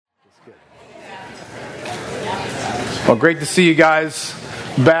Well, great to see you guys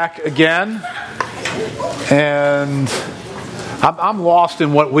back again. And I'm lost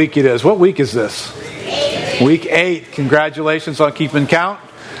in what week it is. What week is this? Week 8. Congratulations on keeping count.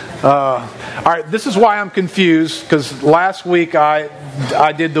 All right, this is why I'm confused, because last week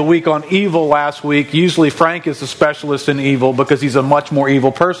I did the week on evil last week. Usually Frank is the specialist in evil because he's a much more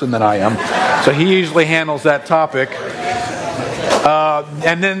evil person than I am. So he usually handles that topic.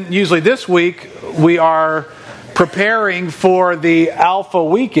 And then usually this week we are preparing for the Alpha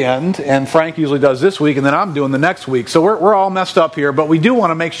weekend, and Frank usually does this week, and then I'm doing the next week. So we're all messed up here, but we do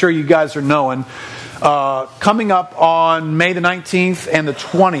want to make sure you guys are knowing. Coming up on May the 19th and the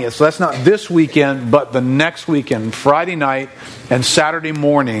 20th, so that's not this weekend, but the next weekend, Friday night and Saturday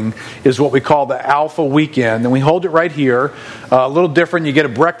morning is what we call the Alpha weekend, and we hold it right here. A little different. You get a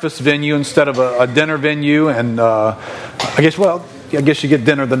breakfast venue instead of a dinner venue, and I guess you get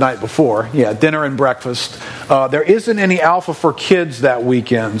dinner the night before. Yeah, dinner and breakfast. There isn't any Alpha for kids that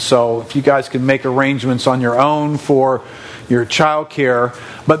weekend, so if you guys can make arrangements on your own for your child care.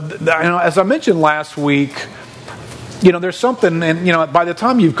 But as I mentioned last week, there's something, and by the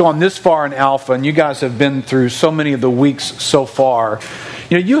time you've gone this far in Alpha, and you guys have been through so many of the weeks so far,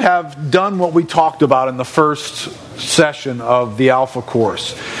 you have done what we talked about in the first session of the Alpha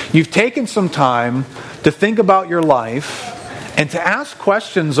course. You've taken some time to think about your life and to ask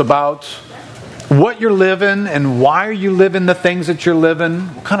questions about what you're living and why are you living the things that you're living.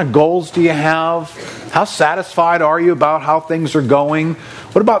 What kind of goals do you have? How satisfied are you about how things are going?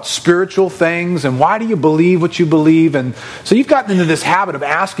 What about spiritual things? And why do you believe what you believe? And so you've gotten into this habit of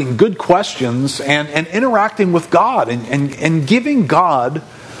asking good questions and interacting with God and giving God,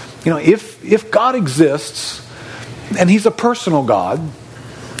 if God exists and He's a personal God,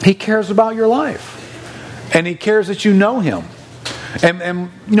 He cares about your life. And He cares that you know Him. And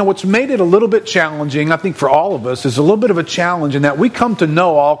what's made it a little bit challenging, I think for all of us, is a little bit of a challenge in that we come to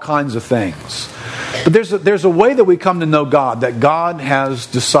know all kinds of things. But there's a way that we come to know God, that God has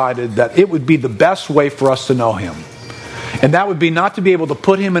decided that it would be the best way for us to know Him. And that would be not to be able to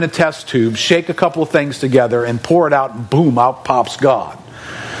put Him in a test tube, shake a couple of things together, and pour it out, and boom, out pops God.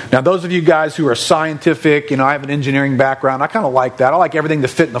 Now, those of you guys who are scientific, I have an engineering background, I kind of like that. I like everything to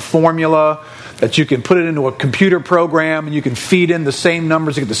fit in a formula, that you can put it into a computer program and you can feed in the same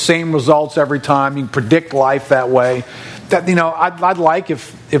numbers, you get the same results every time. You can predict life that way. That I'd like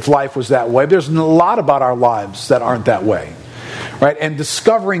if life was that way. There's a lot about our lives that aren't that way. Right? And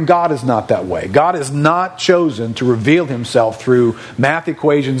discovering God is not that way. God has not chosen to reveal Himself through math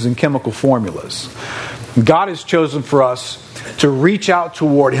equations and chemical formulas. God has chosen for us to reach out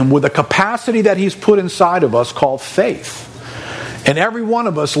toward Him with a capacity that He's put inside of us called faith. And every one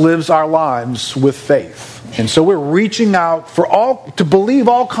of us lives our lives with faith. And so we're reaching out to believe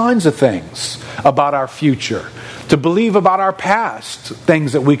all kinds of things about our future, to believe about our past,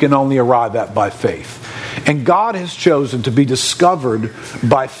 things that we can only arrive at by faith. And God has chosen to be discovered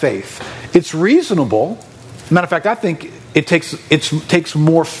by faith. It's reasonable. Matter of fact, I think it takes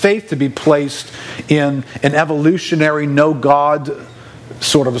more faith to be placed in an evolutionary no God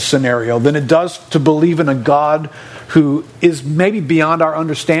sort of a scenario than it does to believe in a God who is maybe beyond our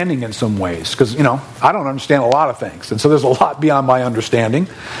understanding in some ways. Because, I don't understand a lot of things. And so there's a lot beyond my understanding.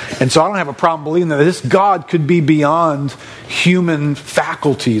 And so I don't have a problem believing that this God could be beyond human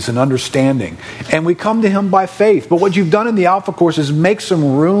faculties and understanding. And we come to Him by faith. But what you've done in the Alpha course is make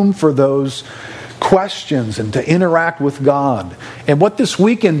some room for those questions and to interact with God. And what this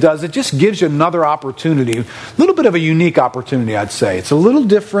weekend does, it just gives you another opportunity, a little bit of a unique opportunity, I'd say. It's a little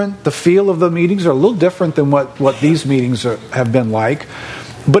different. The feel of the meetings are a little different than what these meetings have been like.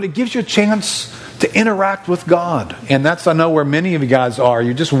 But it gives you a chance to interact with God. And that's, I know, where many of you guys are.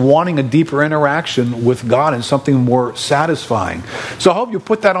 You're just wanting a deeper interaction with God and something more satisfying. So I hope you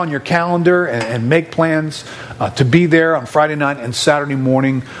put that on your calendar and make plans to be there on Friday night and Saturday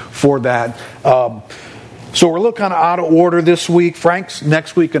morning for that. So we're a little kind of out of order this week. Frank's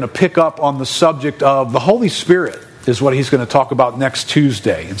next week going to pick up on the subject of the Holy Spirit, is what he's going to talk about next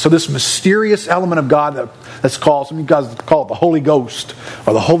Tuesday. And so this mysterious element of God that's called, some of you guys call it the Holy Ghost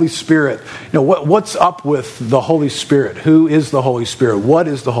or the Holy Spirit. What's up with the Holy Spirit? Who is the Holy Spirit? What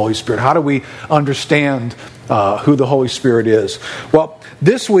is the Holy Spirit? How do we understand who the Holy Spirit is? Well,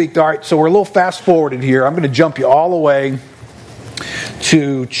 this week, all right, so we're a little fast forwarded here. I'm going to jump you all the way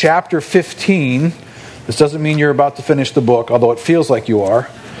to chapter 15. This doesn't mean you're about to finish the book, although it feels like you are.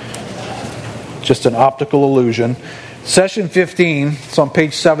 Just an optical illusion. Session 15, it's on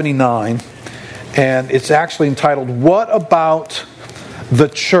page 79, and it's actually entitled, What About the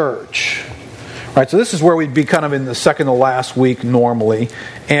Church? Right, so this is where we'd be kind of in the second to last week normally.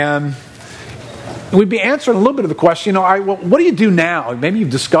 And we'd be answering a little bit of the question, all right, well, what do you do now? Maybe you've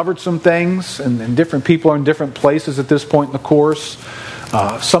discovered some things, and different people are in different places at this point in the course.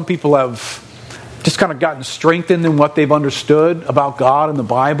 Some people have just kind of gotten strengthened in what they've understood about God and the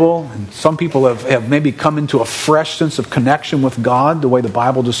Bible. And some people have maybe come into a fresh sense of connection with God, the way the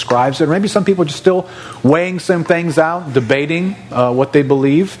Bible describes it. Or maybe some people are just still weighing some things out, debating what they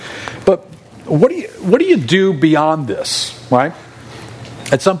believe. But what do you do beyond this, right?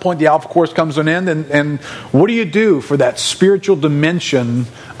 At some point, the Alpha course comes to an end, and what do you do for that spiritual dimension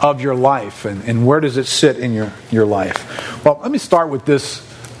of your life, and where does it sit in your life? Well, let me start with this.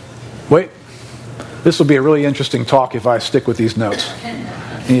 Wait. This will be a really interesting talk if I stick with these notes.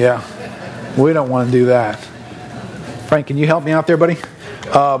 Yeah, we don't want to do that. Frank, can you help me out there, buddy?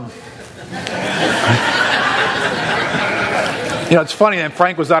 It's funny that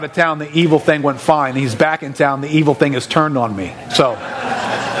Frank was out of town, the evil thing went fine. He's back in town, the evil thing has turned on me. So,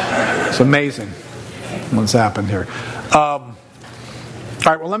 it's amazing what's happened here. All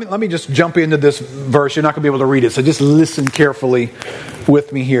right, well, let me just jump into this verse. You're not going to be able to read it, so just listen carefully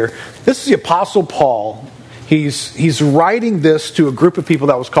with me here. This is the Apostle Paul. He's writing this to a group of people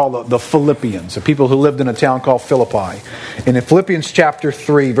that was called the Philippians, the people who lived in a town called Philippi. And in Philippians chapter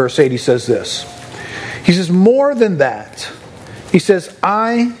 3, verse 8, he says this. He says, more than that, he says,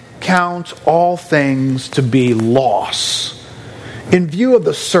 I count all things to be loss in view of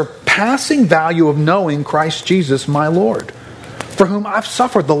the surpassing value of knowing Christ Jesus my Lord, for whom I've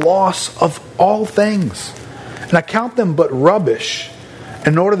suffered the loss of all things, and I count them but rubbish,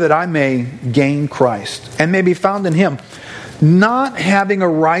 in order that I may gain Christ, and may be found in Him, not having a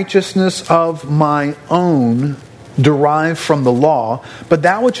righteousness of my own derived from the law, but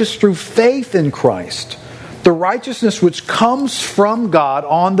that which is through faith in Christ, the righteousness which comes from God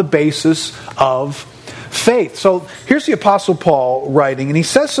on the basis of faith. So here's the Apostle Paul writing, and he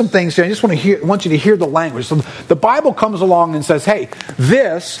says some things here. I just want you to hear the language. So the Bible comes along and says, hey,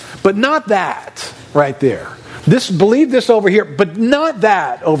 this, but not that, right there. Believe this over here, but not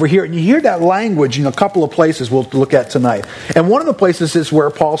that over here. And you hear that language in a couple of places we'll look at tonight. And one of the places is where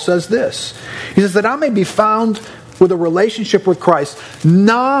Paul says this. He says that I may be found with a relationship with Christ,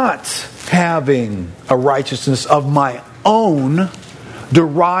 not having a righteousness of my own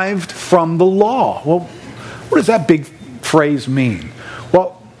derived from the law. Well, what does that big phrase mean?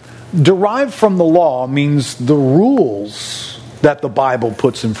 Well, derived from the law means the rules that the Bible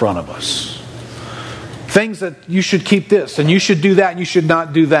puts in front of us. Things that you should keep this, and you should do that, and you should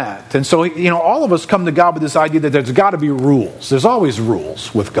not do that. And so, all of us come to God with this idea that there's got to be rules. There's always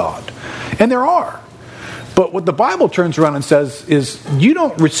rules with God. And there are. But what the Bible turns around and says is, you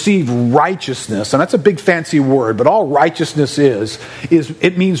don't receive righteousness, and that's a big fancy word, but all righteousness is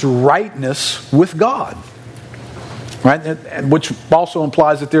it means rightness with God. Right? Which also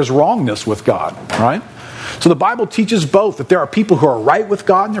implies that there's wrongness with God. Right? So the Bible teaches both, that there are people who are right with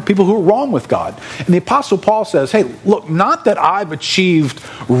God and there are people who are wrong with God. And the Apostle Paul says, hey, look, not that I've achieved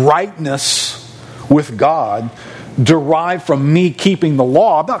rightness with God derived from me keeping the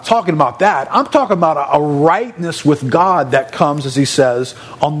law. I'm not talking about that. I'm talking about a rightness with God that comes, as he says,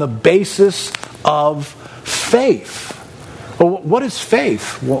 on the basis of faith. Well, what is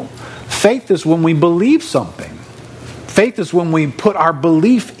faith? Well, faith is when we believe something. Faith is when we put our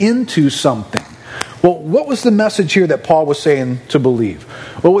belief into something. Well, what was the message here that Paul was saying to believe?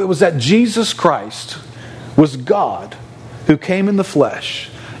 Well, it was that Jesus Christ was God who came in the flesh,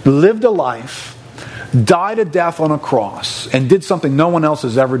 lived a life, died a death on a cross, and did something no one else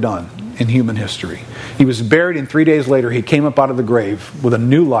has ever done in human history. He was buried, and 3 days later he came up out of the grave with a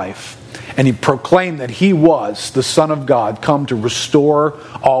new life, and he proclaimed that he was the Son of God, come to restore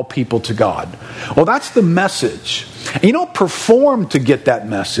all people to God. Well, that's the message. And you don't perform to get that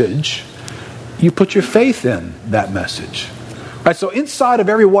message. You put your faith in that message. Right? So inside of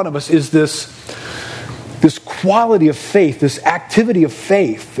every one of us is this quality of faith, this activity of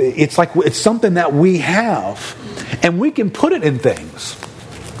faith. It's something that we have, and we can put it in things.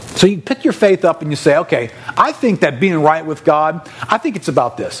 So you pick your faith up and you say, okay, I think that being right with God, I think it's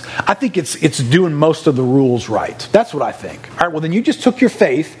about this. I think it's doing most of the rules right. That's what I think. All right, well then you just took your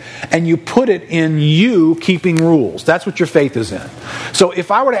faith and you put it in you keeping rules. That's what your faith is in. So if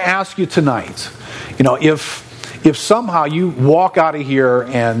I were to ask you tonight, if somehow you walk out of here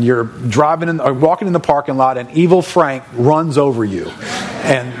and you're walking in the parking lot and evil Frank runs over you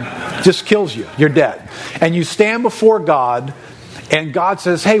and just kills you, you're dead. And you stand before God, and God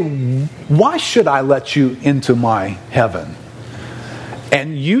says, hey, why should I let you into my heaven?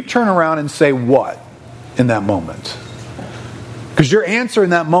 And you turn around and say what in that moment? Because your answer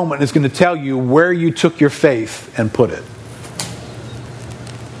in that moment is going to tell you where you took your faith and put it.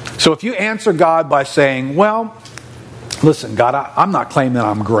 So if you answer God by saying, well, listen, God, I'm not claiming that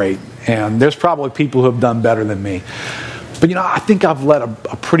I'm great, and there's probably people who have done better than me. But, I think I've led a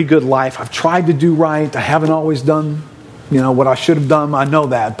pretty good life. I've tried to do right. I haven't always done, what I should have done. I know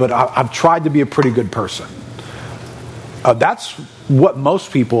that, but I've tried to be a pretty good person. That's what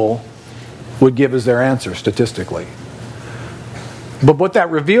most people would give as their answer statistically. But what that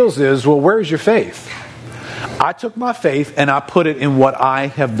reveals is, well, where's your faith? I took my faith and I put it in what I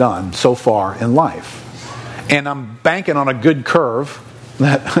have done so far in life. And I'm banking on a good curve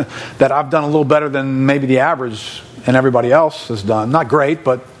that I've done a little better than maybe the average and everybody else has done. Not great,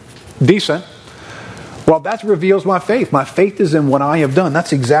 but decent. Well, that reveals my faith. My faith is in what I have done.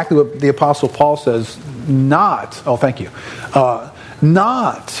 That's exactly what the Apostle Paul says. Not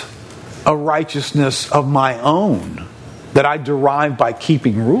a righteousness of my own that I derive by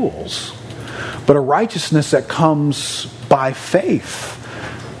keeping rules, but a righteousness that comes by faith.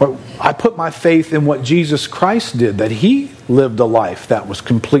 I put my faith in what Jesus Christ did, that He lived a life that was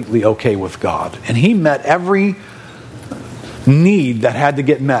completely okay with God. And He met every need that had to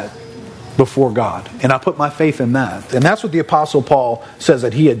get met before God. And I put my faith in that. And that's what the Apostle Paul says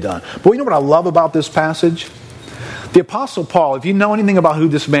that he had done. But you know what I love about this passage? The Apostle Paul, if you know anything about who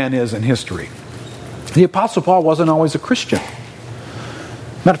this man is in history, the Apostle Paul wasn't always a Christian.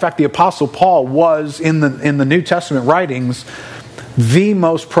 Matter of fact, the Apostle Paul was, in the New Testament writings, the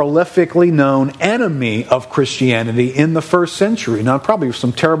most prolifically known enemy of Christianity in the first century. Now, probably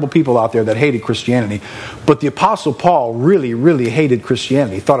some terrible people out there that hated Christianity, but the Apostle Paul really, really hated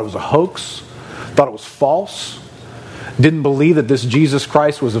Christianity. He thought it was a hoax, thought it was false, didn't believe that this Jesus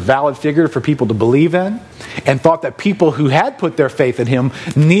Christ was a valid figure for people to believe in, and thought that people who had put their faith in Him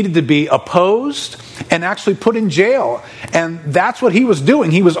needed to be opposed and actually put in jail. And that's what he was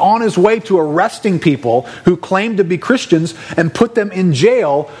doing. He was on his way to arresting people who claimed to be Christians and put them in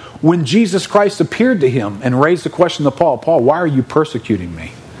jail when Jesus Christ appeared to him and raised the question to Paul, Paul, why are you persecuting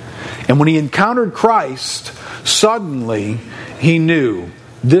me? And when he encountered Christ, suddenly he knew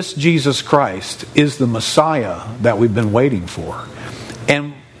this Jesus Christ is the Messiah that we've been waiting for.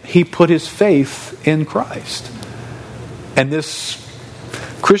 And he put his faith in Christ. And this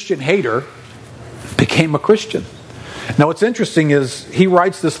Christian hater became a Christian. Now what's interesting is he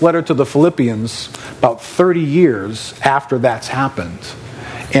writes this letter to the Philippians about 30 years after that's happened.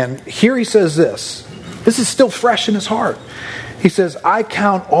 And here he says this. This is still fresh in his heart. He says, I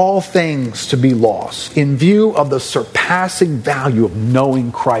count all things to be lost in view of the surpassing value of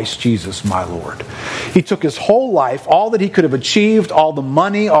knowing Christ Jesus my Lord. He took his whole life, all that he could have achieved, all the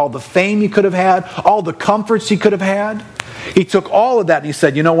money, all the fame he could have had, all the comforts he could have had. He took all of that and he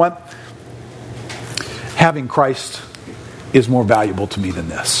said, you know what? Having Christ is more valuable to me than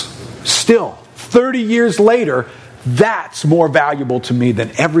this. Still, 30 years later, that's more valuable to me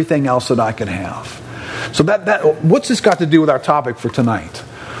than everything else that I can have. So what's this got to do with our topic for tonight?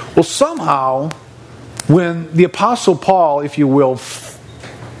 Well, somehow, when the Apostle Paul, if you will,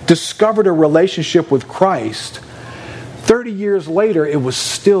 discovered a relationship with Christ, 30 years later, it was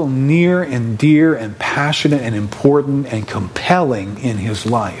still near and dear and passionate and important and compelling in his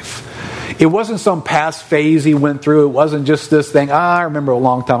life. It wasn't some past phase he went through. It wasn't just this thing, I remember a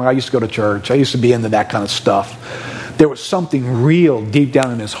long time ago, I used to go to church. I used to be into that kind of stuff. There was something real deep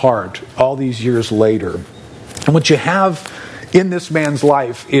down in his heart all these years later. And what you have in this man's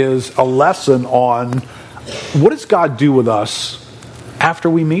life is a lesson on what does God do with us after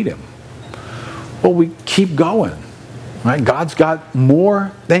we meet Him? Well, we keep going. Right? God's got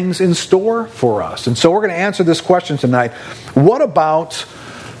more things in store for us. And so we're going to answer this question tonight. What about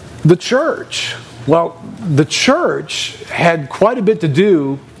the church? Well, the church had quite a bit to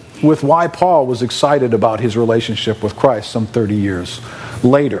do with why Paul was excited about his relationship with Christ some 30 years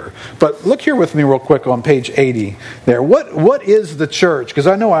later. But look here with me real quick on page 80 there. What is the church? Because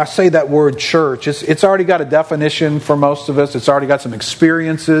I know I say that word church. It's already got a definition for most of us. It's already got some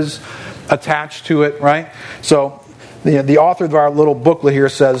experiences attached to it, right? So the author of our little booklet here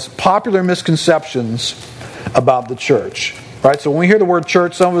says, popular misconceptions about the church. Right, so when we hear the word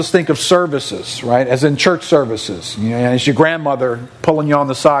church, some of us think of services, right? As in church services. You know, as your grandmother pulling you on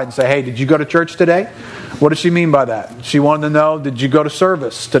the side and say, hey, did you go to church today? What does she mean by that? She wanted to know, did you go to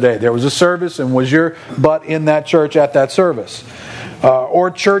service today? There was a service, and was your butt in that church at that service? Or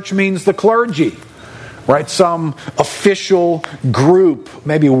church means the clergy. Right, some official group,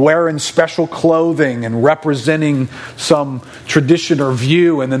 maybe wearing special clothing and representing some tradition or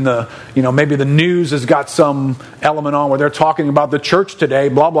view, and then maybe the news has got some element on where they're talking about the church today,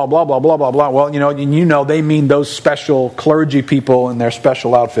 blah blah blah blah blah blah blah. Well, they mean those special clergy people in their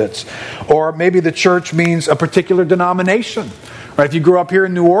special outfits, or maybe the church means a particular denomination. Right? If you grew up here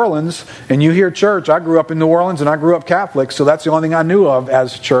in New Orleans and you hear church, I grew up in New Orleans and I grew up Catholic, so that's the only thing I knew of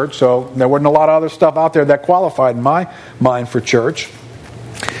as church. So there wasn't a lot of other stuff out there that qualified in my mind for church.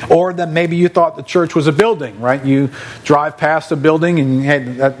 Or that maybe you thought the church was a building, right? You drive past a building and, hey,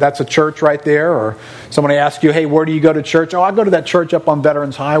 that's a church right there. Or somebody asks you, hey, where do you go to church? Oh, I go to that church up on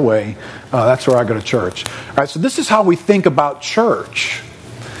Veterans Highway. That's where I go to church. All right, so this is how we think about church.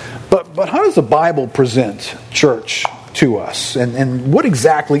 But how does the Bible present church to us? And what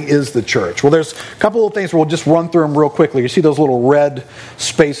exactly is the church? Well, there's a couple of things. We'll just run through them real quickly. You see those little red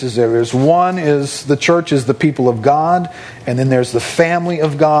spaces there. There's one is the church is the people of God, and then there's the family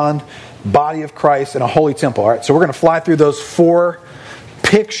of God, body of Christ, and a holy temple. All right, so we're going to fly through those 4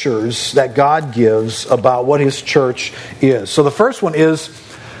 pictures that God gives about what His church is. So the first one is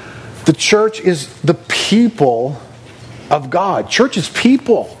the church is the people of God. Church is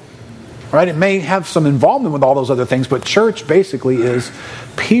people. Right? It may have some involvement with all those other things, but church basically is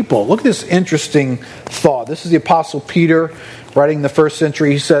people. Look at this interesting thought. This is the Apostle Peter writing in the first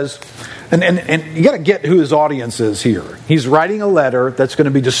century. He says, and you got to get who his audience is here. He's writing a letter that's going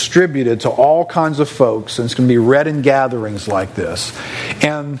to be distributed to all kinds of folks, and it's going to be read in gatherings like this.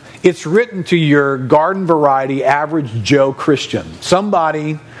 And it's written to your garden variety, average Joe Christian.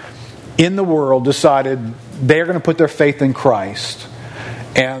 Somebody in the world decided they're going to put their faith in Christ.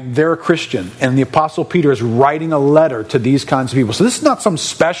 And they're a Christian. And the Apostle Peter is writing a letter to these kinds of people. So this is not some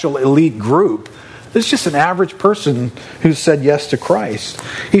special elite group. This is just an average person who said yes to Christ.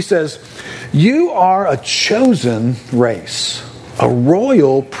 He says, you are a chosen race, a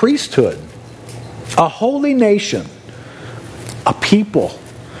royal priesthood, a holy nation, a people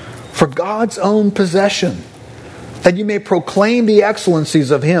for God's own possession, that you may proclaim the excellencies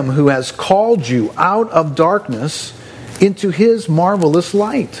of Him who has called you out of darkness into His marvelous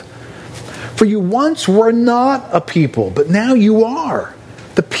light. For you once were not a people, but now you are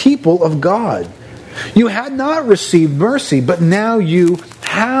the people of God. You had not received mercy, but now you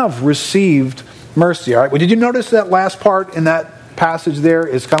have received mercy. All right. Well, did you notice that last part in that passage there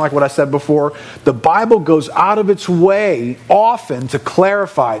is kind of like what I said before? The Bible goes out of its way often to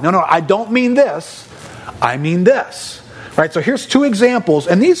clarify. No, I don't mean this. I mean this. All right. So here's 2 examples,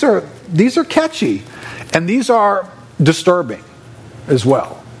 and these are catchy, and these are disturbing as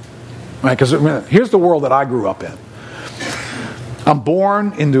well, right? Because here's the world that I grew up in. I'm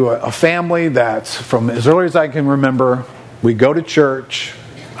born into a family that's, from as early as I can remember, we go to church,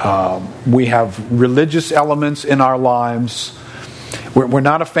 we have religious elements in our lives. We're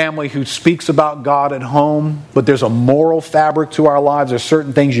not a family who speaks about God at home, but there's a moral fabric to our lives. There's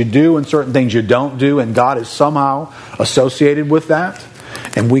certain things you do and certain things you don't do, and God is somehow associated with that.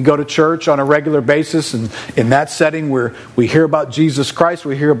 And we go to church on a regular basis, and in that setting where we hear about Jesus Christ,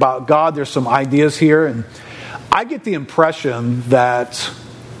 we hear about God, there's some ideas here. And I get the impression that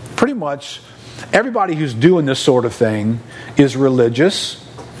pretty much everybody who's doing this sort of thing is religious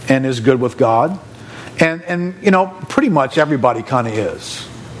and is good with God. And pretty much everybody kind of is.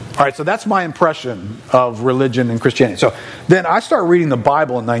 All right, so that's my impression of religion and Christianity. So then I start reading the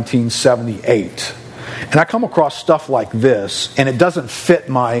Bible in 1978. And I come across stuff like this, and it doesn't fit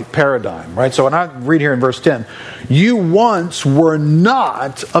my paradigm, right? So when I read here in verse 10, you once were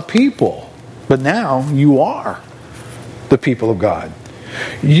not a people, but now you are the people of God.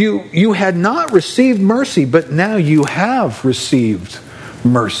 You had not received mercy, but now you have received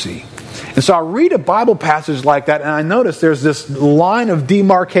mercy. And so I read a Bible passage like that, and I notice there's this line of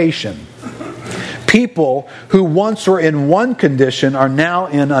demarcation. People who once were in one condition are now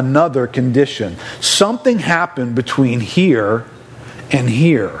in another condition. Something happened between here and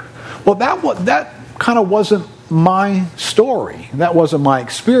here. Well, that kind of wasn't my story. That wasn't my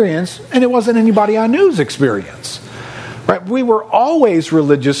experience, and it wasn't anybody I knew's experience. Right? We were always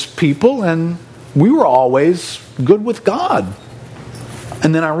religious people, and we were always good with God.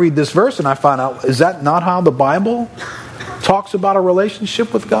 And then I read this verse, and I find out, is that not how the Bible talks about a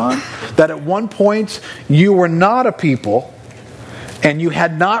relationship with God? That at one point you were not a people and you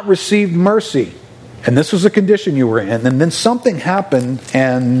had not received mercy, and this was the condition you were in, and then something happened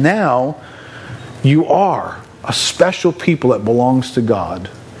and now you are a special people that belongs to God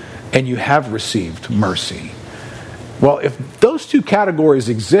and you have received mercy. Well, if those 2 categories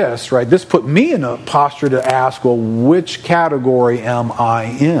exist, right, this put me in a posture to ask, well, which category am I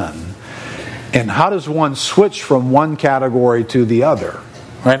in? And how does one switch from one category to the other?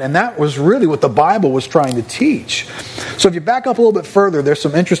 Right? And that was really what the Bible was trying to teach. So if you back up a little bit further, there's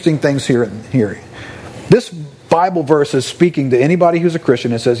some interesting things here. This Bible verse is speaking to anybody who's a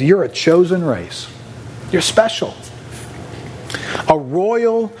Christian. It says, you're a chosen race. You're special. A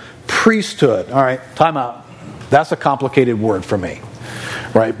royal priesthood. All right, time out. That's a complicated word for me,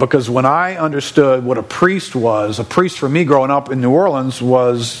 right? Because when I understood what a priest for me growing up in New Orleans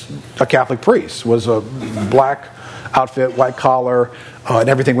was a Catholic priest, was a black outfit, white collar, and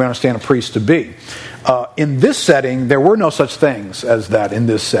everything we understand a priest to be. In this setting, there were no such things as that in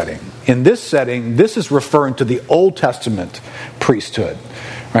this setting. In this setting, this is referring to the Old Testament priesthood.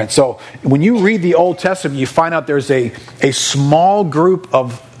 Right? So when you read the Old Testament, you find out there's a small group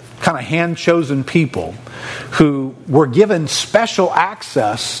of kind of hand-chosen people who were given special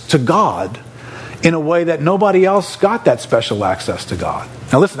access to God in a way that nobody else got that special access to God.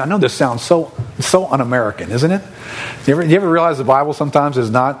 Now listen, I know this sounds so un-American, isn't it? You ever realize the Bible sometimes is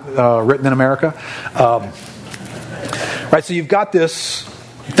not written in America? Right, so you've got this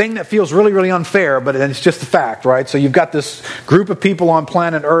thing that feels really, really unfair, but it's just a fact, right? So you've got this group of people on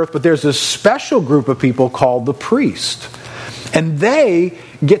planet Earth, but there's this special group of people called the priest. And they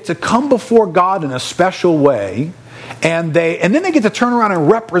get to come before God in a special way, and then they get to turn around and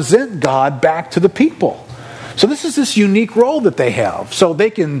represent God back to the people. So this is this unique role that they have. So they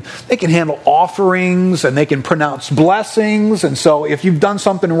can handle offerings, and they can pronounce blessings. And so if you've done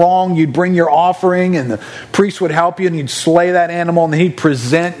something wrong, you'd bring your offering, and the priest would help you, and he'd slay that animal, and then he'd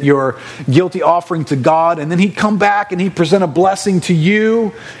present your guilty offering to God, and then he'd come back and he'd present a blessing to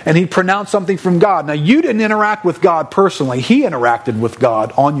you, and he'd pronounce something from God. Now you didn't interact with God personally. He interacted with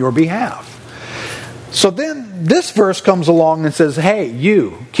God on your behalf. So then this verse comes along and says, hey,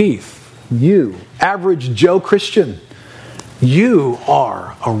 you, Keith, you, average Joe Christian, you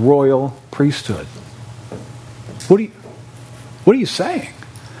are a royal priesthood. What are you saying?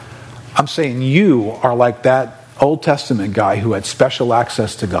 I'm saying you are like that Old Testament guy who had special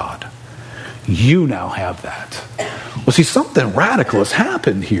access to God. You now have that. Well, see, something radical has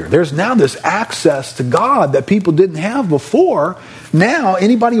happened here. There's now this access to God that people didn't have before. Now,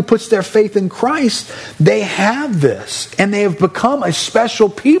 anybody who puts their faith in Christ, they have this. And they have become a special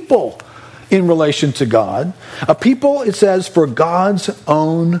people in relation to God. A people, it says, for God's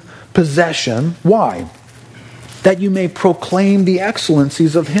own possession. Why? That you may proclaim the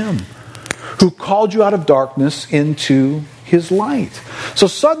excellencies of Him who called you out of darkness into His light. So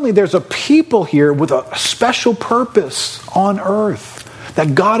suddenly there's a people here with a special purpose on earth.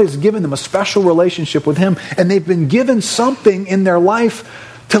 That God has given them a special relationship with Him. And they've been given something in their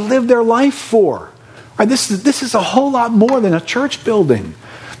life to live their life for. Right? This is a whole lot more than a church building.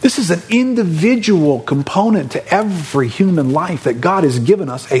 This is an individual component to every human life that God has given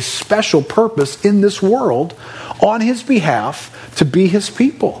us a special purpose in this world on His behalf to be His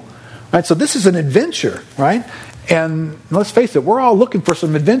people. Right? So this is an adventure, right? And let's face it, we're all looking for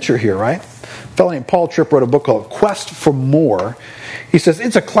some adventure here, right? A fellow named Paul Tripp wrote a book called Quest for More. He says,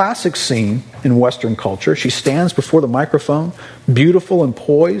 it's a classic scene in Western culture. She stands before the microphone, beautiful and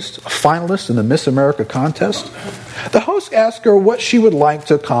poised, a finalist in the Miss America contest. The host asks her what she would like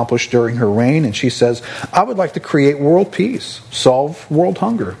to accomplish during her reign, and she says, I would like to create world peace, solve world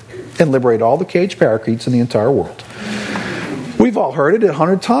hunger, and liberate all the caged parakeets in the entire world. We've all heard it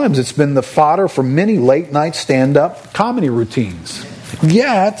 100 times. It's been the fodder for many late-night stand-up comedy routines.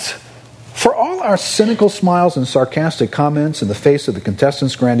 Yet, for all our cynical smiles and sarcastic comments in the face of the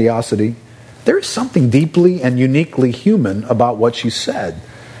contestants' grandiosity, there is something deeply and uniquely human about what she said.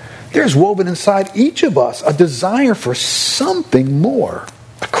 There's woven inside each of us a desire for something more,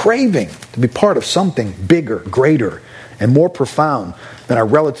 a craving to be part of something bigger, greater, and more profound than our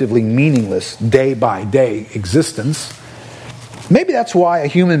relatively meaningless day-by-day existence. Maybe that's why a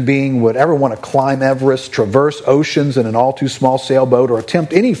human being would ever want to climb Everest, traverse oceans in an all-too-small sailboat, or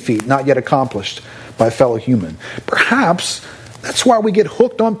attempt any feat not yet accomplished by a fellow human. Perhaps that's why we get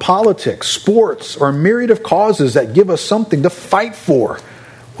hooked on politics, sports, or a myriad of causes that give us something to fight for.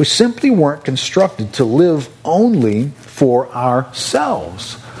 We simply weren't constructed to live only for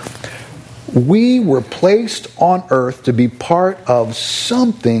ourselves. We were placed on earth to be part of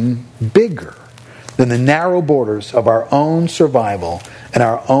something bigger than the narrow borders of our own survival and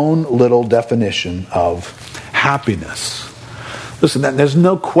our own little definition of happiness. Listen, there's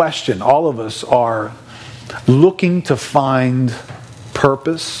no question all of us are looking to find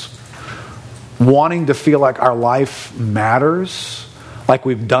purpose, wanting to feel like our life matters, like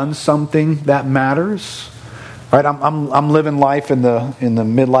we've done something that matters. Right? I'm living life in the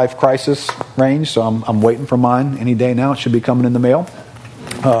midlife crisis range, so I'm waiting for mine any day now. It should be coming in the mail.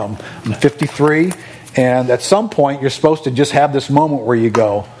 I'm 53, and at some point you're supposed to just have this moment where you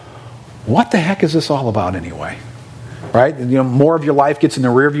go, what the heck is this all about anyway? Right? And, more of your life gets in the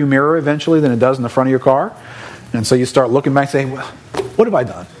rearview mirror eventually than it does in the front of your car. And so you start looking back and saying, well, what have I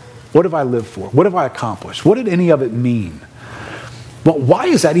done? What have I lived for? What have I accomplished? What did any of it mean? Well, why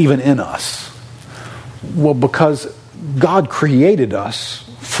is that even in us? Well, because God created us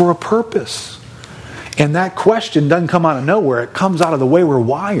for a purpose. And that question doesn't come out of nowhere. It comes out of the way we're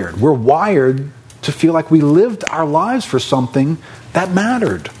wired. We're wired to feel like we lived our lives for something that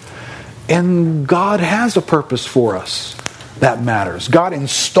mattered. And God has a purpose for us that matters. God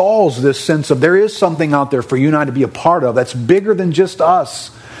installs this sense of there is something out there for you and I to be a part of that's bigger than just us.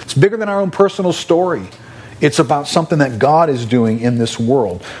 It's bigger than our own personal story. It's about something that God is doing in this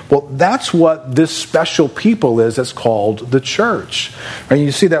world. Well, that's what this special people is that's called the church. Right?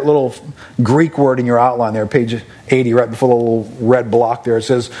 You see that little Greek word in your outline there, page 80, right before the little red block there. It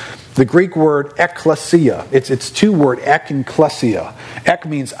says the Greek word ekklesia. It's two word, ek and klesia. Ek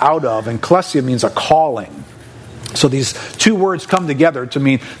means out of, and klesia means a calling. So these two words come together to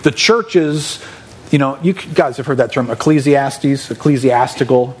mean the churches. You know, you guys have heard that term, ecclesiastes,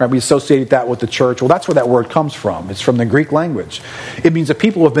 ecclesiastical, right? We associate that with the church. Well, that's where that word comes from. It's from the Greek language. It means that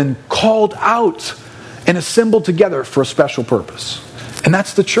people have been called out and assembled together for a special purpose. And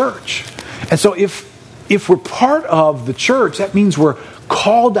that's the church. And so if we're part of the church, that means we're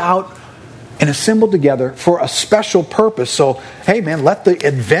called out and assembled together for a special purpose. So, hey man, let the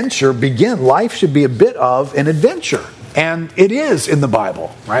adventure begin. Life should be a bit of an adventure. And it is in the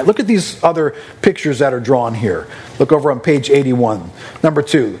Bible, right? Look at these other pictures that are drawn here. Look over on page 81. Number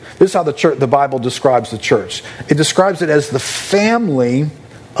 2. This is how the Bible describes the church. It describes it as the family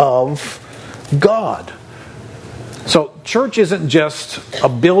of God. So church isn't just a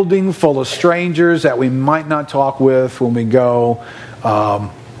building full of strangers that we might not talk with when we go.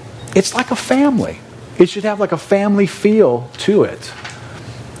 It's like a family. It should have like a family feel to it.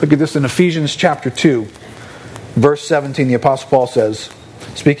 Look at this in Ephesians chapter 2. Verse 17, the Apostle Paul says,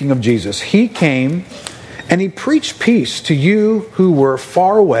 speaking of Jesus, He came and He preached peace to you who were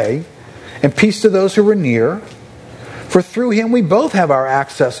far away and peace to those who were near. For through Him we both have our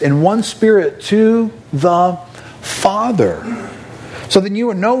access in one Spirit to the Father. So then you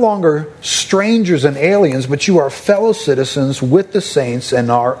are no longer strangers and aliens, but you are fellow citizens with the saints and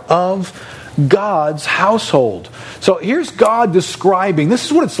are of God's household. So here's God describing, this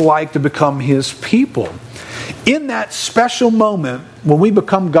is what it's like to become His people. In that special moment, when we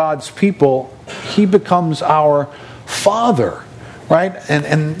become God's people, He becomes our Father, right?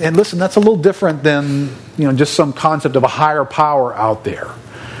 And listen, that's a little different than just some concept of a higher power out there.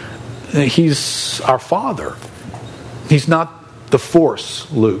 He's our Father. He's not the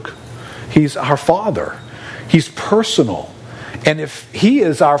Force, Luke. He's our Father. He's personal. And if He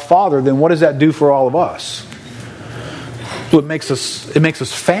is our Father, then what does that do for all of us? Well, it makes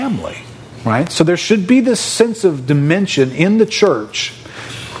us family. Right? So there should be this sense of dimension in the church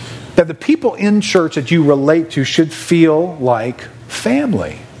that the people in church that you relate to should feel like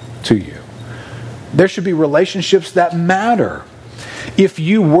family to you. There should be relationships that matter. If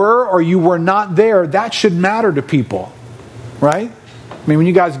you were or you were not there, that should matter to people. Right? I mean, when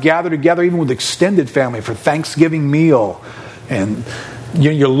you guys gather together, even with extended family for Thanksgiving meal, and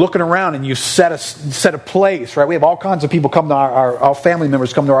you're looking around and you set a place, right? We have all kinds of people come to our family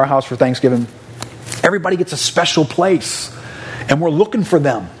members come to our house for Thanksgiving. Everybody gets a special place, and we're looking for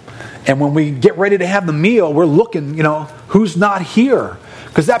them. And when we get ready to have the meal, we're looking, who's not here,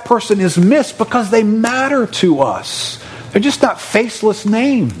 because that person is missed because they matter to us. They're just not faceless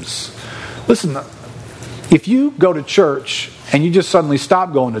names. Listen, if you go to church and you just suddenly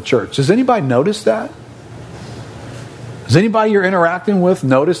stop going to church, does anybody notice that? Does anybody you're interacting with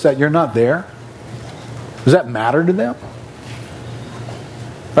notice that you're not there? Does that matter to them?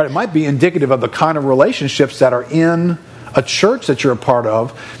 Right, it might be indicative of the kind of relationships that are in a church that you're a part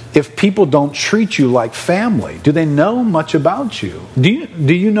of. If people don't treat you like family, do they know much about you? Do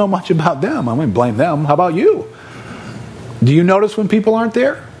you know much about them? I wouldn't blame them. How about you? Do you notice when people aren't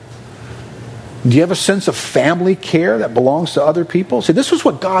there? Do you have a sense of family care that belongs to other people? See, this was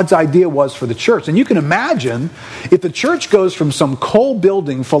what God's idea was for the church. And you can imagine if the church goes from some cold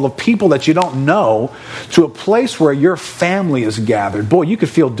building full of people that you don't know to a place where your family is gathered. Boy, you could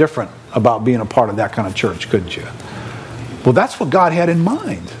feel different about being a part of that kind of church, couldn't you? Well, that's what God had in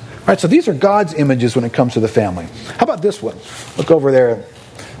mind. All right, so these are God's images when it comes to the family. How about this one? Look over there,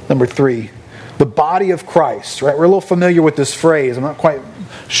 number 3. The body of Christ, right? We're a little familiar with this phrase. I'm not quite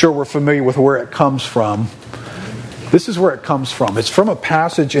sure we're familiar with where it comes from. This is where it comes from. It's from a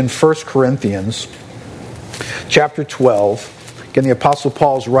passage in 1 Corinthians chapter 12. Again, the Apostle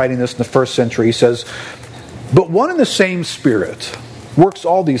Paul's writing this in the first century. He says, "But one and the same Spirit works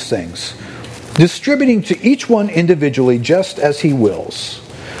all these things, distributing to each one individually just as He wills.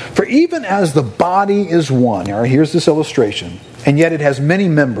 For even as the body is one," all right, here's this illustration, "and yet it has many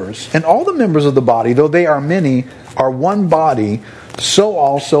members, and all the members of the body, though they are many, are one body, so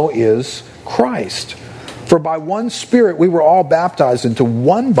also is Christ. For by one Spirit we were all baptized into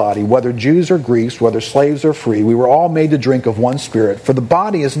one body, whether Jews or Greeks, whether slaves or free. We were all made to drink of one Spirit. For the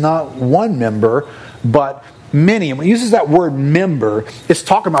body is not one member, but many. And when it uses that word member, it's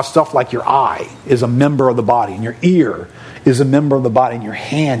talking about stuff like your eye is a member of the body, and your ear is a member of the body, and your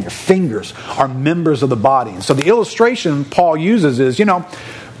hand, your fingers are members of the body. And so the illustration Paul uses is,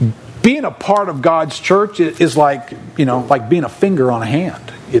 being a part of God's church is like being a finger on a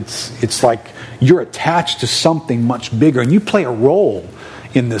hand. It's like you're attached to something much bigger, and you play a role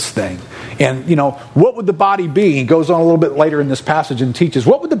in this thing. And, what would the body be? He goes on a little bit later in this passage and teaches,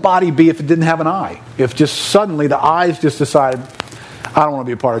 what would the body be if it didn't have an eye? If just suddenly the eyes just decided, I don't want to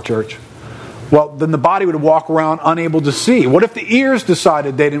be a part of church. Well, then the body would walk around unable to see. What if the ears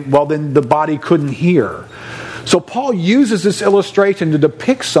decided they didn't? Well, then the body couldn't hear. So Paul uses this illustration to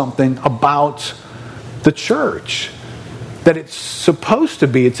depict something about the church. That it's supposed to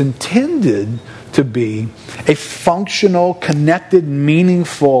be, it's intended to be a functional, connected,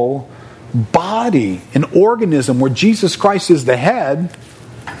 meaningful body, an organism where Jesus Christ is the head,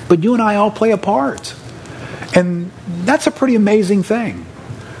 but you and I all play a part. And that's a pretty amazing thing.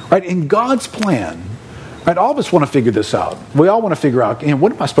 Right? In God's plan, right, all of us want to figure this out. We all want to figure out,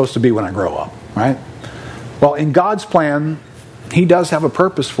 what am I supposed to be when I grow up? Right? Well, in God's plan, He does have a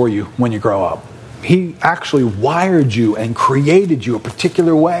purpose for you when you grow up. He actually wired you and created you a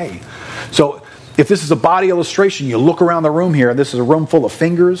particular way. So if this is a body illustration, you look around the room here, this is a room full of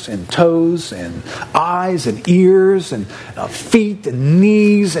fingers and toes and eyes and ears and feet and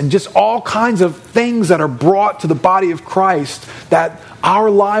knees and just all kinds of things that are brought to the body of Christ, that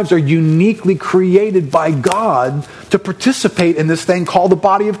our lives are uniquely created by God to participate in this thing called the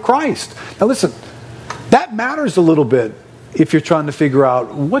body of Christ. Now listen, that matters a little bit if you're trying to figure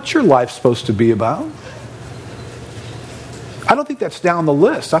out what's your life supposed to be about. I don't think that's down the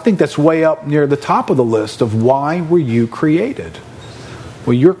list. I think that's way up near the top of the list of why were you created.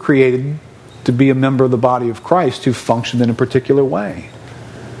 Well, you're created to be a member of the body of Christ who functioned in a particular way.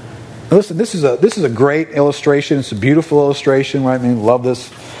 Now listen, this is a great illustration. It's a beautiful illustration, right? Love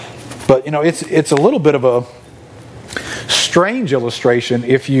this. But it's a little bit of a strange illustration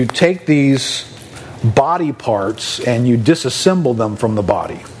if you take these body parts and you disassemble them from the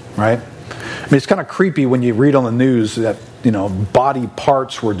body, right? It's kind of creepy when you read on the news that body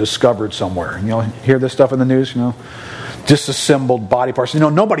parts were discovered somewhere. Hear this stuff in the news, disassembled body parts.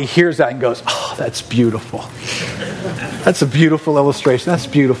 Nobody hears that and goes, oh, that's beautiful. That's a beautiful illustration. That's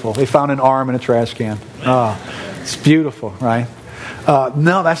beautiful. They found an arm in a trash can. Oh, it's beautiful, right?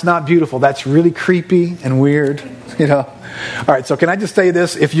 No, that's not beautiful. That's really creepy and weird, All right, so can I just say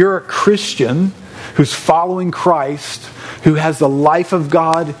this? If you're a Christian who's following Christ, who has the life of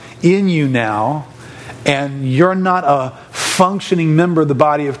God in you now, and you're not a functioning member of the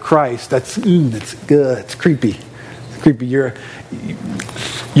body of Christ, that's good. It's creepy. It's creepy.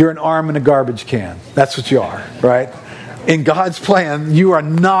 You're an arm in a garbage can. That's what you are, right? In God's plan, you are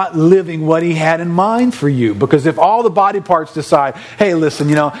not living what He had in mind for you. Because if all the body parts decide, hey,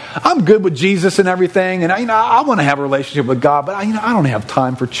 listen, I'm good with Jesus and everything, and I want to have a relationship with God, but I don't have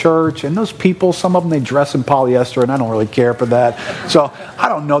time for church. And those people, some of them, they dress in polyester, and I don't really care for that. So I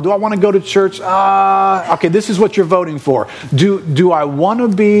don't know. Do I want to go to church? Okay, this is what you're voting for. Do I want to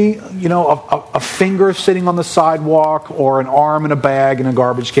be, a finger sitting on the sidewalk, or an arm in a bag in a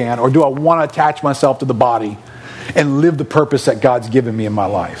garbage can, or do I want to attach myself to the body and live the purpose that God's given me in my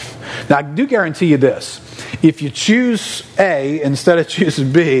life? Now, I do guarantee you this. If you choose A instead of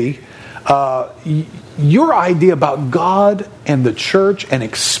choosing B, your idea about God and the church and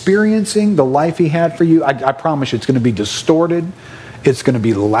experiencing the life He had for you, I promise you it's going to be distorted. It's going to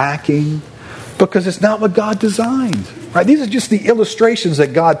be lacking because it's not what God designed. Right? These are just the illustrations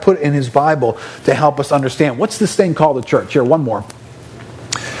that God put in His Bible to help us understand. What's this thing called the church? Here, one more.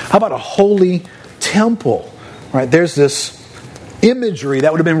 How about a holy temple? Right, there's this imagery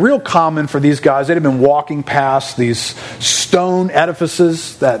that would have been real common for these guys. They'd have been walking past these stone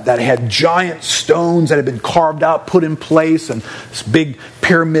edifices that had giant stones that had been carved out, put in place, and this big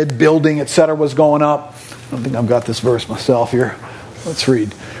pyramid building, etc. was going up. I don't think I've got this verse myself here. Let's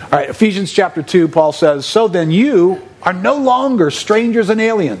read. All right, Ephesians chapter 2, Paul says, so then you are no longer strangers and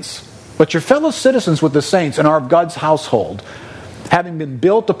aliens, but your fellow citizens with the saints and are of God's household, having been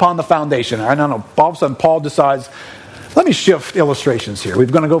built upon the foundation. I don't know, all of a sudden Paul decides, let me shift illustrations here. We're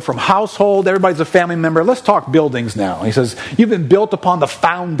going to go from household, everybody's a family member. Let's talk buildings now. He says, you've been built upon the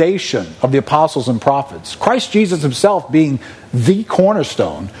foundation of the apostles and prophets, Christ Jesus Himself being the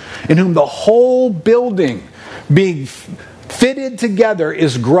cornerstone, in whom the whole building being fitted together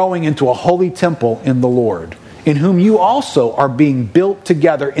is growing into a holy temple in the Lord. in whom you also are being built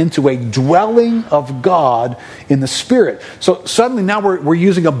together into a dwelling of God in the Spirit. So suddenly now we're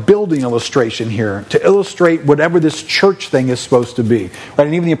using a building illustration here to illustrate whatever this church thing is supposed to be. Right?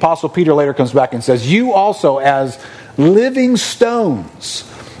 And even the Apostle Peter later comes back and says, you also as living stones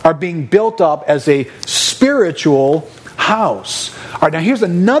are being built up as a spiritual house. All right, now here's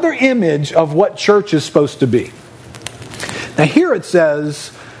another image of what church is supposed to be. Now here it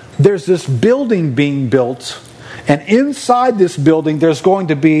says there's this building being built, and inside this building there's going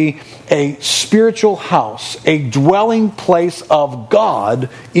to be a spiritual house, a dwelling place of God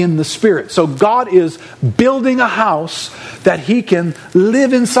in the Spirit. So God is building a house that He can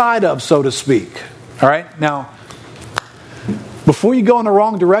live inside of, so to speak. All right, now before you go in the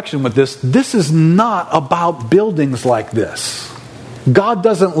wrong direction with this is not about buildings like this. God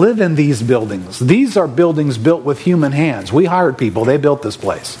doesn't live in these buildings. These are buildings built with human hands. We hired people. They built this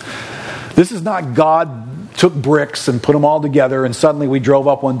place. This is not God took bricks and put them all together and suddenly we drove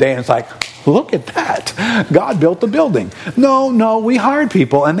up one day and it's like, look at that. God built the building. No, we hired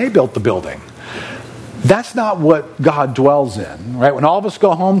people and they built the building. That's not what God dwells in. Right? When all of us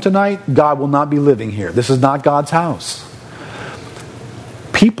go home tonight, God will not be living here. This is not God's house.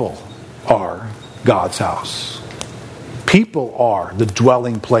 People are God's house. People are the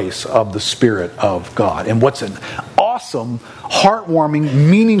dwelling place of the Spirit of God. And what's an awesome, heartwarming,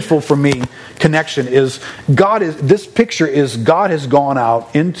 meaningful for me connection is this picture is God has gone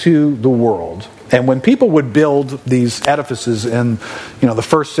out into the world. And when people would build these edifices in the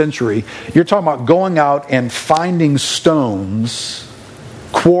first century, you're talking about going out and finding stones,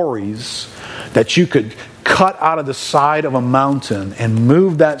 quarries, that you could cut out of the side of a mountain and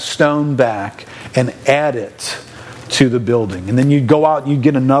move that stone back and add it to the building. And then you'd go out and you'd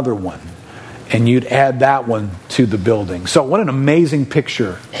get another one and you'd add that one to the building. So what an amazing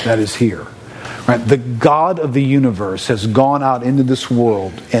picture that is here. Right? The God of the universe has gone out into this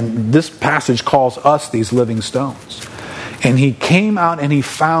world, and this passage calls us these living stones. And He came out and He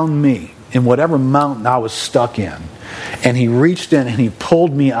found me in whatever mountain I was stuck in. And He reached in and He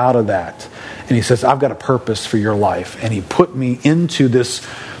pulled me out of that. And He says, I've got a purpose for your life. And He put me into this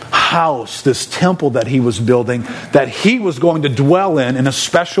house, this temple that He was building, that He was going to dwell in a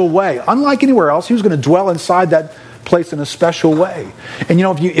special way. Unlike anywhere else, He was going to dwell inside that place in a special way. And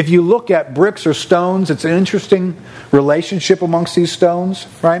if you look at bricks or stones, it's an interesting relationship amongst these stones,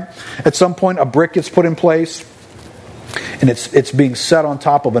 right? At some point, a brick gets put in place, and it's being set on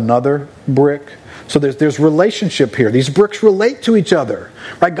top of another brick. So there's relationship here. These bricks relate to each other.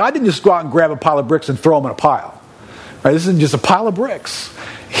 Right? God didn't just go out and grab a pile of bricks and throw them in a pile. Right? This isn't just a pile of bricks.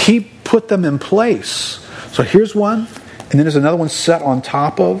 He put them in place. So here's one, and then there's another one set on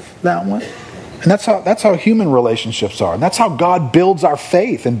top of that one. And that's how human relationships are. And that's how God builds our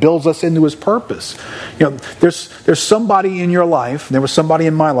faith and builds us into His purpose. There's somebody in your life, there was somebody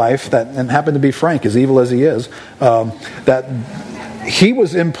in my life that, and happened to be Frank, as evil as he is, that he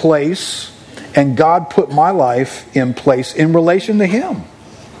was in place, and God put my life in place in relation to him.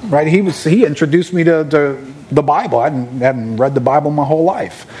 Right? He introduced me to the Bible. I hadn't read the Bible my whole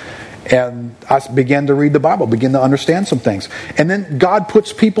life. And I began to read the Bible, begin to understand some things. And then God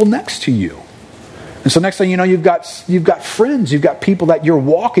puts people next to you. And so next thing you know, you've got friends, you've got people that you're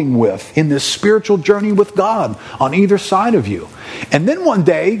walking with in this spiritual journey with God on either side of you. And then one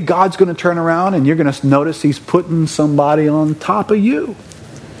day, God's going to turn around and you're going to notice He's putting somebody on top of you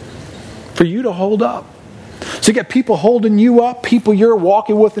for you to hold up. So you get people holding you up, people you're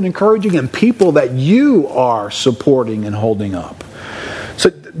walking with and encouraging, and people that you are supporting and holding up.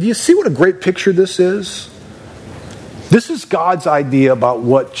 So do you see what a great picture this is? This is God's idea about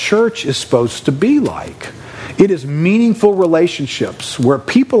what church is supposed to be like. It is meaningful relationships where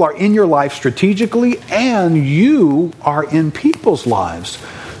people are in your life strategically and you are in people's lives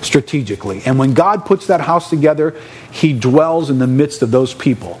strategically. And when God puts that house together, He dwells in the midst of those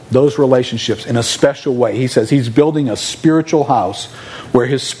people, those relationships in a special way. He says He's building a spiritual house where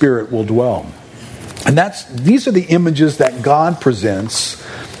His Spirit will dwell. And these are the images that God presents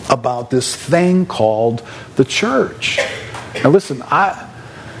about this thing called the church. Now listen, I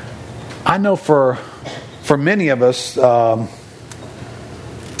know for many of us, that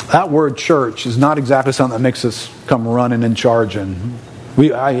word church is not exactly something that makes us come running and charging.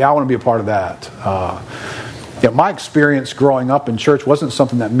 I want to be a part of that. My experience growing up in church wasn't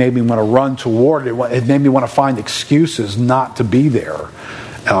something that made me want to run toward it. It made me want to find excuses not to be there.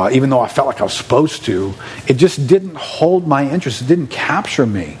 Even though I felt like I was supposed to, it just didn't hold my interest. It didn't capture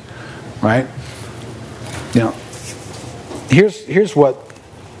me, right? Here's what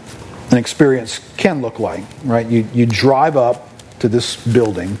an experience can look like, right? You drive up to this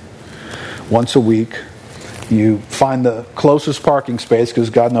building once a week. You find the closest parking space, because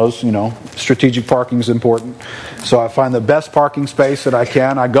God knows, strategic parking is important. So I find the best parking space that I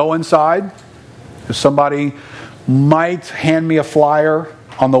can. I go inside. If somebody might hand me a flyer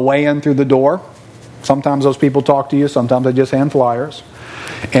on the way in through the door. Sometimes those people talk to you. Sometimes they just hand flyers.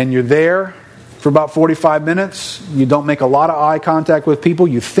 And you're there for about 45 minutes. You don't make a lot of eye contact with people.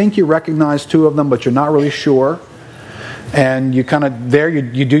 You think you recognize two of them, but you're not really sure. And you kind of there,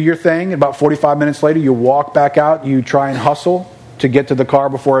 you do your thing. About 45 minutes later, you walk back out. You try and hustle to get to the car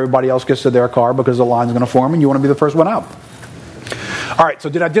before everybody else gets to their car, because the line's going to form and you want to be the first one out. All right, so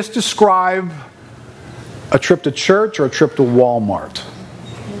did I just describe a trip to church or a trip to Walmart?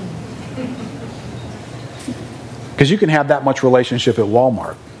 Because you can have that much relationship at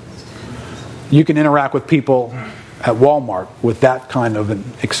Walmart. You can interact with people at Walmart with that kind of an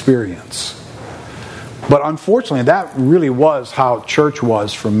experience. But unfortunately, that really was how church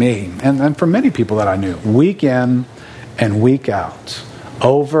was for me, and for many people that I knew. Week in and week out.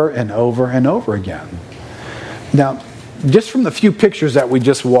 Over and over and over again. Now, just from the few pictures that we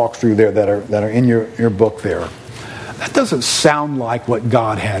just walked through there that are in your book there, that doesn't sound like what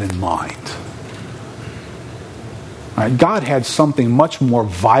God had in mind. Right? God had something much more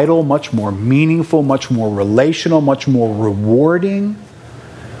vital, much more meaningful, much more relational, much more rewarding.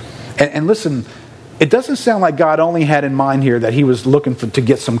 And listen, it doesn't sound like God only had in mind here that he was looking to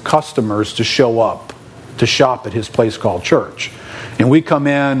get some customers to show up to shop at his place called church. And we come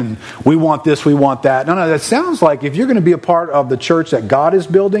in and we want this, we want that. No, that sounds like if you're going to be a part of the church that God is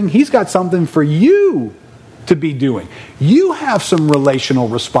building, he's got something for you to be doing. You have some relational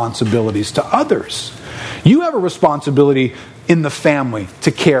responsibilities to others. You have a responsibility in the family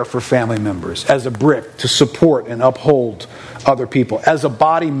to care for family members. As a brick, to support and uphold other people. As a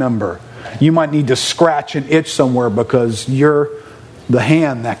body member, you might need to scratch an itch somewhere because you're the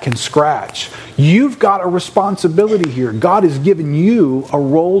hand that can scratch. You've got a responsibility here. God has given you a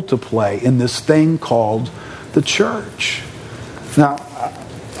role to play in this thing called the church. Now,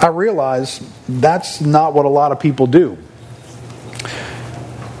 I realize that's not what a lot of people do.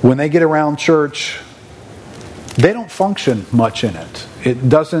 When they get around church, they don't function much in it. It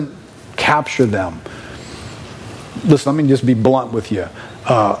doesn't capture them. Listen, let me just be blunt with you.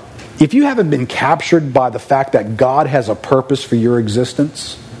 If you haven't been captured by the fact that God has a purpose for your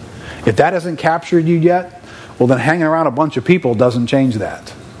existence, if that hasn't captured you yet, well then hanging around a bunch of people doesn't change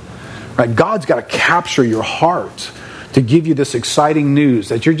that. Right? God's got to capture your heart to give you this exciting news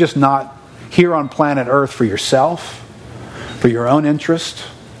that you're just not here on planet Earth for yourself, for your own interest,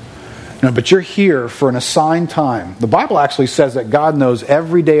 but you're here for an assigned time. The Bible actually says that God knows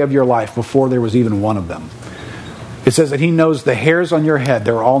every day of your life before there was even one of them. It says that he knows the hairs on your head,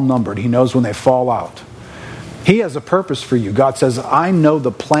 they're all numbered. He knows when they fall out. He has a purpose for you. God says, I know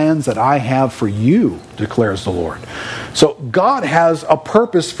the plans that I have for you, declares the Lord. So God has a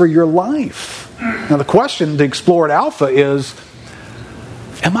purpose for your life. Now the question to explore at Alpha is,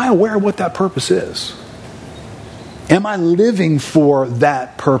 am I aware of what that purpose is? Am I living for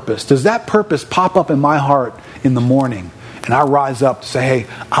that purpose? Does that purpose pop up in my heart in the morning and I rise up to say, hey,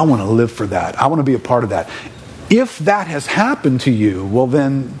 I want to live for that. I want to be a part of that. If that has happened to you, well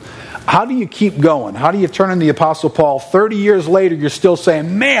then, how do you keep going? How do you turn into the Apostle Paul? 30 years later, you're still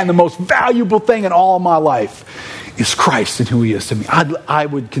saying, man, the most valuable thing in all of my life is Christ and who he is to me. I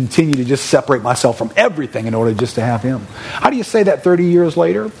would continue to just separate myself from everything in order just to have him. How do you say that 30 years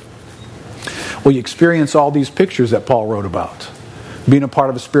later? Well, you experience all these pictures that Paul wrote about. Being a part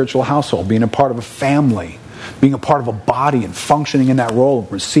of a spiritual household, being a part of a family, being a part of a body and functioning in that role,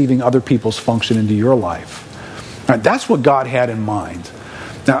 receiving other people's function into your life. All right, that's what God had in mind.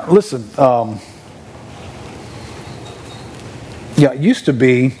 Now, listen, it used to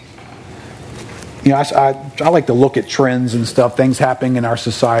be, I like to look at trends and stuff, things happening in our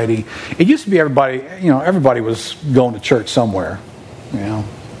society. It used to be everybody was going to church somewhere,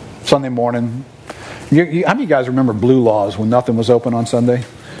 Sunday morning. How many of you guys remember Blue Laws when nothing was open on Sunday?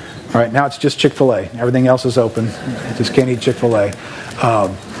 All right, now it's just Chick-fil-A. Everything else is open. You just can't eat Chick-fil-A.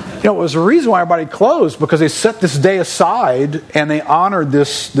 It was the reason why everybody closed, because they set this day aside and they honored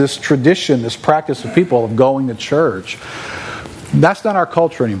this tradition, this practice of people of going to church. That's not our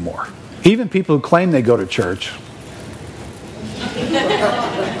culture anymore. Even people who claim they go to church.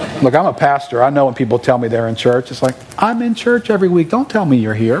 Look, I'm a pastor. I know when people tell me they're in church, it's like, I'm in church every week. Don't tell me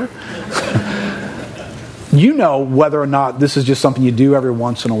you're here. You know whether or not this is just something you do every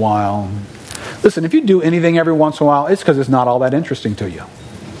once in a while. Listen, if you do anything every once in a while, it's because it's not all that interesting to you.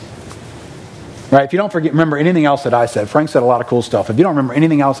 Right? If you don't remember anything else that I said, Frank said a lot of cool stuff. If you don't remember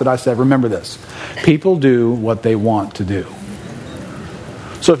anything else that I said, remember this. People do what they want to do.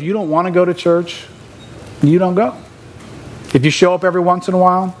 So if you don't want to go to church, you don't go. If you show up every once in a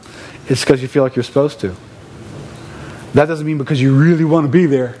while, it's because you feel like you're supposed to. That doesn't mean because you really want to be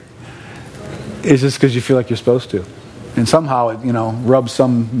there. It's just because you feel like you're supposed to. And somehow it, rubs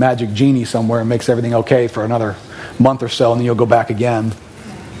some magic genie somewhere and makes everything okay for another month or so, and then you'll go back again.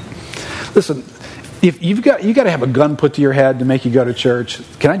 Listen, if you got to have a gun put to your head to make you go to church,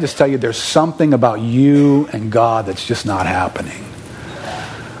 can I just tell you there's something about you and God that's just not happening.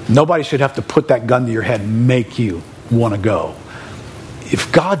 Nobody should have to put that gun to your head and make you want to go.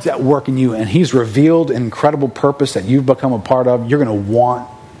 If God's at work in you and He's revealed an incredible purpose that you've become a part of, you're going to want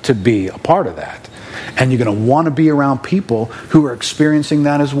to be a part of that. And you're going to want to be around people who are experiencing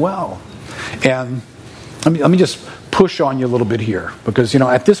that as well. And let me just push on you a little bit here. Because,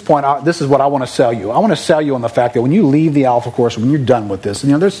 at this point, this is what I want to sell you. I want to sell you on the fact that when you leave the Alpha course, when you're done with this,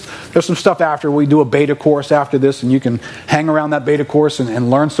 there's some stuff after. We do a beta course after this, and you can hang around that beta course and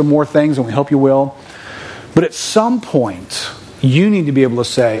learn some more things, and we hope you will. But at some point, you need to be able to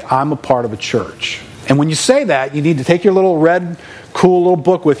say, I'm a part of a church. And when you say that, you need to take your little red, cool little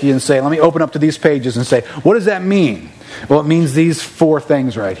book with you and say, let me open up to these pages and say, what does that mean? Well, it means these 4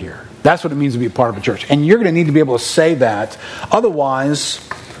 things right here. That's what it means to be a part of a church. And you're going to need to be able to say that. Otherwise,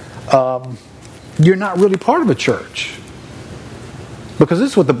 you're not really part of a church. Because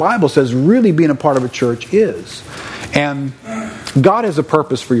this is what the Bible says really being a part of a church is. And God has a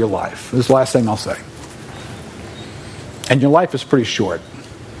purpose for your life. This is the last thing I'll say. And your life is pretty short.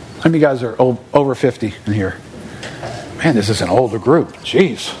 How many of you guys are over 50 in here? Man, this is an older group.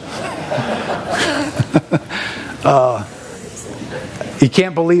 Jeez. You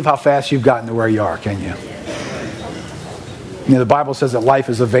can't believe how fast you've gotten to where you are, can you? The Bible says that life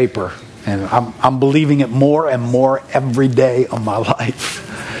is a vapor. And I'm believing it more and more every day of my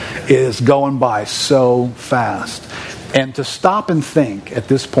life. It is going by so fast. And to stop and think at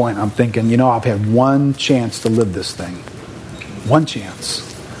this point, I'm thinking, I've had one chance to live this thing. One chance.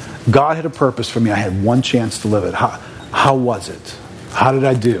 God had a purpose for me. I had one chance to live it. How was it? How did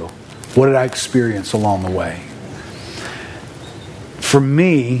I do? What did I experience along the way? For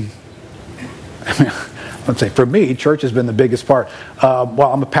me, church has been the biggest part.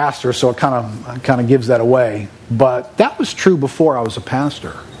 I'm a pastor, so it kind of gives that away. But that was true before I was a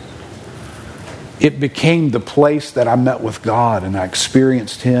pastor. It became the place that I met with God, and I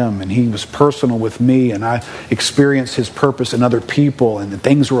experienced Him, and He was personal with me, and I experienced His purpose in other people, and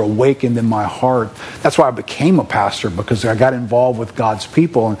things were awakened in my heart. That's why I became a pastor, because I got involved with God's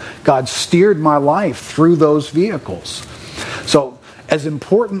people, and God steered my life through those vehicles. So, as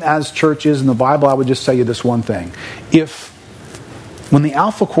important as church is in the Bible, I would just tell you this one thing. When the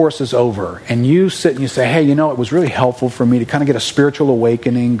Alpha course is over, and you sit and you say, hey, it was really helpful for me to kind of get a spiritual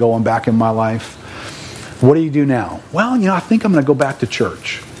awakening going back in my life. What do you do now? Well, I think I'm going to go back to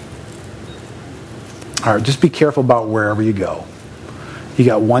church. All right, just be careful about wherever you go. You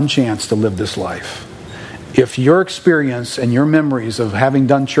got one chance to live this life. If your experience and your memories of having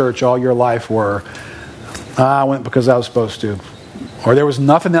done church all your life were, I went because I was supposed to, or there was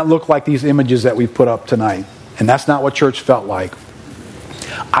nothing that looked like these images that we put up tonight, and that's not what church felt like,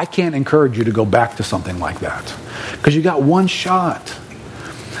 I can't encourage you to go back to something like that. Because you got one shot.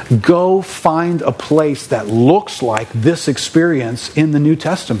 Go find a place that looks like this experience in the New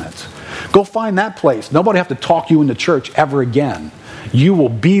Testament. Go find that place. Nobody have to talk you into church ever again. You will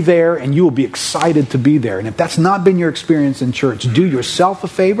be there and you will be excited to be there. And if that's not been your experience in church, do yourself a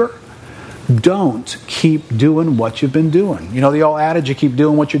favor. Don't keep doing what you've been doing. The old adage, you keep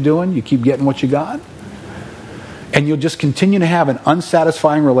doing what you're doing, you keep getting what you got. And you'll just continue to have an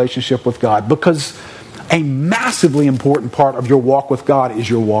unsatisfying relationship with God, because a massively important part of your walk with God is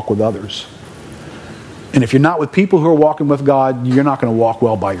your walk with others. And if you're not with people who are walking with God, you're not going to walk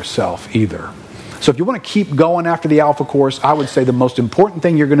well by yourself either. So if you want to keep going after the Alpha course, I would say the most important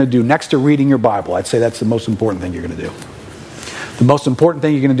thing you're going to do next to reading your Bible, I'd say that's the most important thing you're going to do. The most important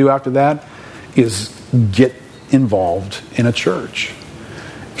thing you're going to do after that is get involved in a church.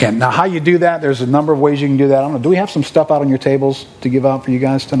 And now how you do that, there's a number of ways you can do that. I don't know, do we have some stuff out on your tables to give out for you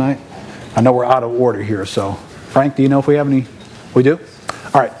guys tonight? I know we're out of order here, so Frank, do you know if we have any? We do?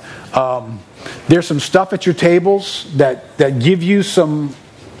 All right. There's some stuff at your tables that give you some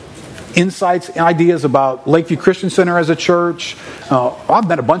insights, ideas about Lakeview Christian Center as a church. I've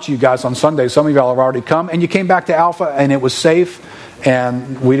met a bunch of you guys on Sunday. Some of y'all have already come, and you came back to Alpha, and it was safe,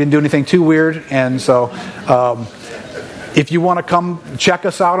 and we didn't do anything too weird. And so if you want to come check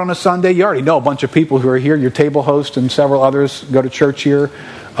us out on a Sunday, you already know a bunch of people who are here. Your table host and several others go to church here.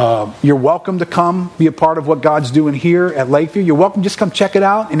 You're welcome to come be a part of what God's doing here at Lakeview. You're welcome, just come check it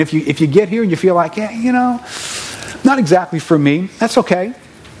out. And if you get here and you feel like, not exactly for me, that's okay.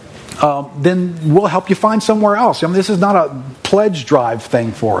 then we'll help you find somewhere else. I mean, this is not a pledge drive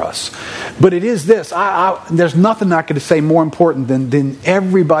thing for us. But it is this. There's nothing I could say more important than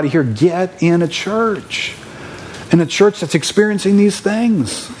everybody here get in a church. In a church that's experiencing these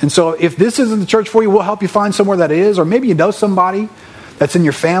things. And so if this isn't the church for you, we'll help you find somewhere that is. Or maybe you know somebody that's in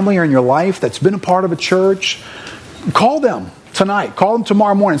your family or in your life that's been a part of a church. Call them tonight. Call them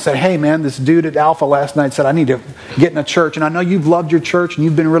tomorrow morning and say, hey man, this dude at Alpha last night said I need to get in a church. And I know you've loved your church and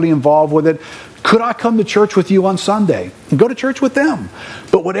you've been really involved with it. Could I come to church with you on Sunday? And go to church with them.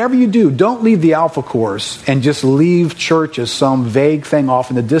 But whatever you do, don't leave the Alpha course and just leave church as some vague thing off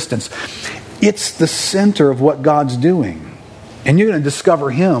in the distance. It's the center of what God's doing. And you're going to discover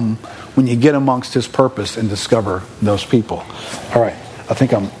Him when you get amongst His purpose and discover those people. All right. I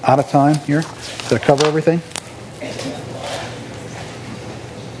think I'm out of time here. Did I cover everything?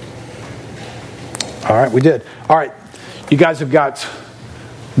 All right, we did. All right. You guys have got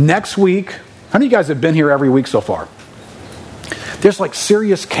next week. How many of you guys have been here every week so far? There's like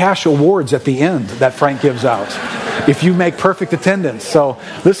serious cash awards at the end that Frank gives out if you make perfect attendance. So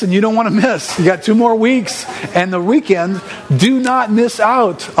listen, you don't want to miss. You got 2 more weeks and the weekend. Do not miss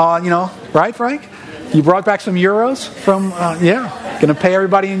out on, right, Frank? You brought back some euros from, going to pay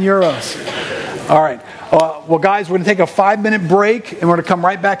everybody in euros. All right. Well, guys, we're going to take a 5-minute break and we're going to come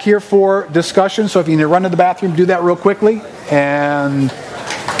right back here for discussion. So if you need to run to the bathroom, do that real quickly. And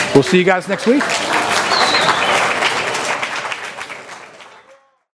we'll see you guys next week.